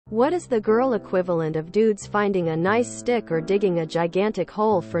What is the girl equivalent of dudes finding a nice stick or digging a gigantic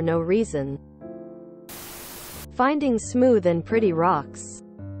hole for no reason? Finding smooth and pretty rocks.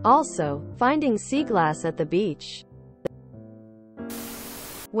 Also, finding sea glass at the beach.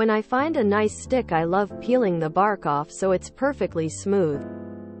 When I find a nice stick, I love peeling the bark off so it's perfectly smooth.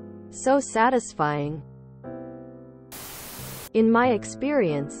 So satisfying. In my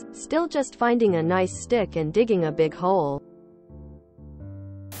experience, still just finding a nice stick and digging a big hole.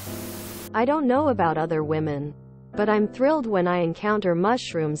 I don't know about other women, but I'm thrilled when I encounter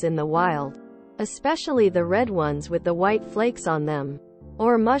mushrooms in the wild, especially the red ones with the white flakes on them,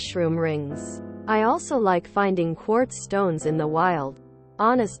 or mushroom rings. I also like finding quartz stones in the wild.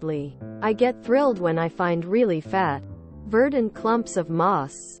 Honestly, I get thrilled when I find really fat, verdant clumps of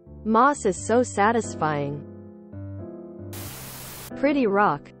moss. Moss is so satisfying. Pretty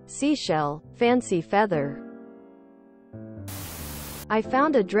rock, seashell, fancy feather. I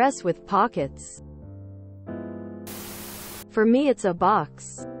found a dress with pockets. For me it's a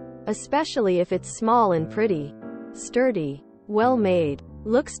box. Especially if it's small and pretty. Sturdy. Well made.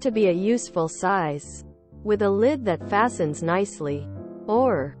 Looks to be a useful size. With a lid that fastens nicely.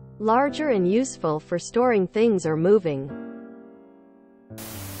 Or, larger and useful for storing things or moving.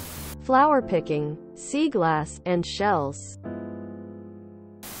 Flower picking, sea glass, and shells.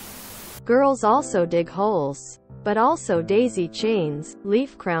 Girls also dig holes. But also daisy chains,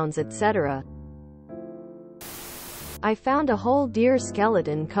 leaf crowns, etc. I found a whole deer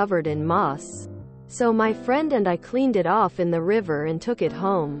skeleton covered in moss. So my friend and I cleaned it off in the river and took it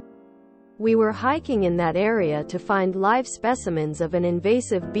home. We were hiking in that area to find live specimens of an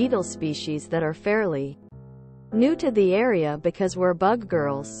invasive beetle species that are fairly new to the area because we're bug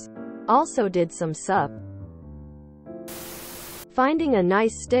girls. Also did some sup. Finding a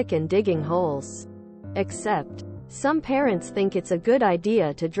nice stick and digging holes. Except, some parents think it's a good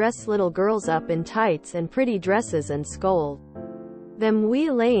idea to dress little girls up in tights and pretty dresses and scold them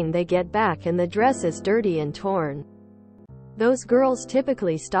when they get back and the dress is dirty and torn. Those girls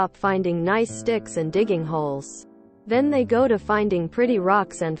typically stop finding nice sticks and digging holes. Then they go to finding pretty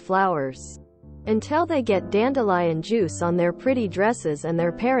rocks and flowers. Until they get dandelion juice on their pretty dresses and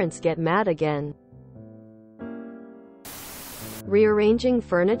their parents get mad again. Rearranging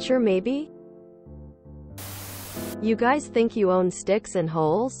furniture maybe? You guys think you own sticks and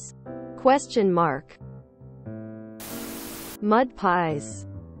holes? Question mark. Mud pies.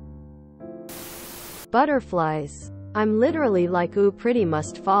 Butterflies. I'm literally like ooh pretty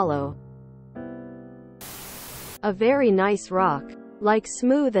must follow. A very nice rock. Like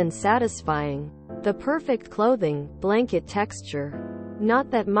smooth and satisfying. The perfect clothing, blanket texture.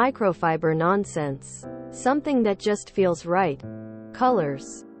 Not that microfiber nonsense. Something that just feels right.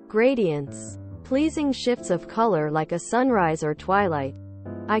 Colors. Gradients. Pleasing shifts of color like a sunrise or twilight.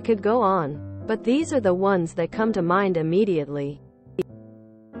 I could go on, but these are the ones that come to mind immediately.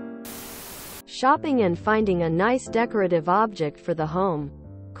 Shopping and finding a nice decorative object for the home.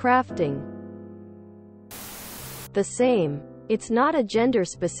 Crafting. The same. It's not a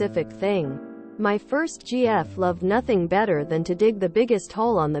gender-specific thing. My first GF loved nothing better than to dig the biggest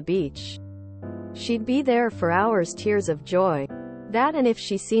hole on the beach. She'd be there for hours, tears of joy. That, and if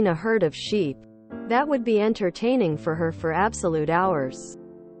she seen a herd of sheep, that would be entertaining for her for absolute hours.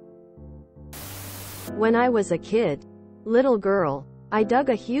 When I was a kid, little girl, I dug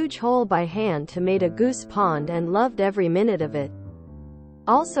a huge hole by hand to make a goose pond and loved every minute of it.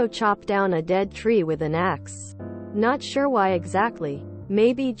 Also chopped down a dead tree with an axe. Not sure why exactly.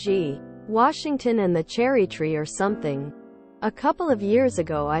 Maybe G. Washington and the cherry tree or something. A couple of years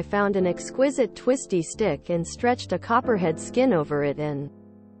ago I found an exquisite twisty stick and stretched a copperhead skin over it, and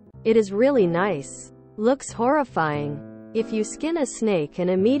it is really nice. Looks horrifying. If you skin a snake and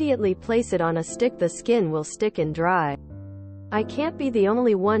immediately place it on a stick, the skin will stick and dry. I can't be the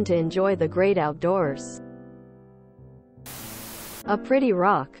only one to enjoy the great outdoors. A pretty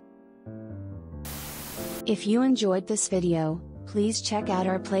rock. If you enjoyed this video, please check out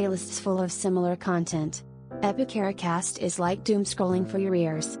our playlists full of similar content. Epicaricast is like doom scrolling for your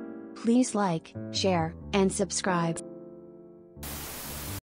ears. Please like, share, and subscribe.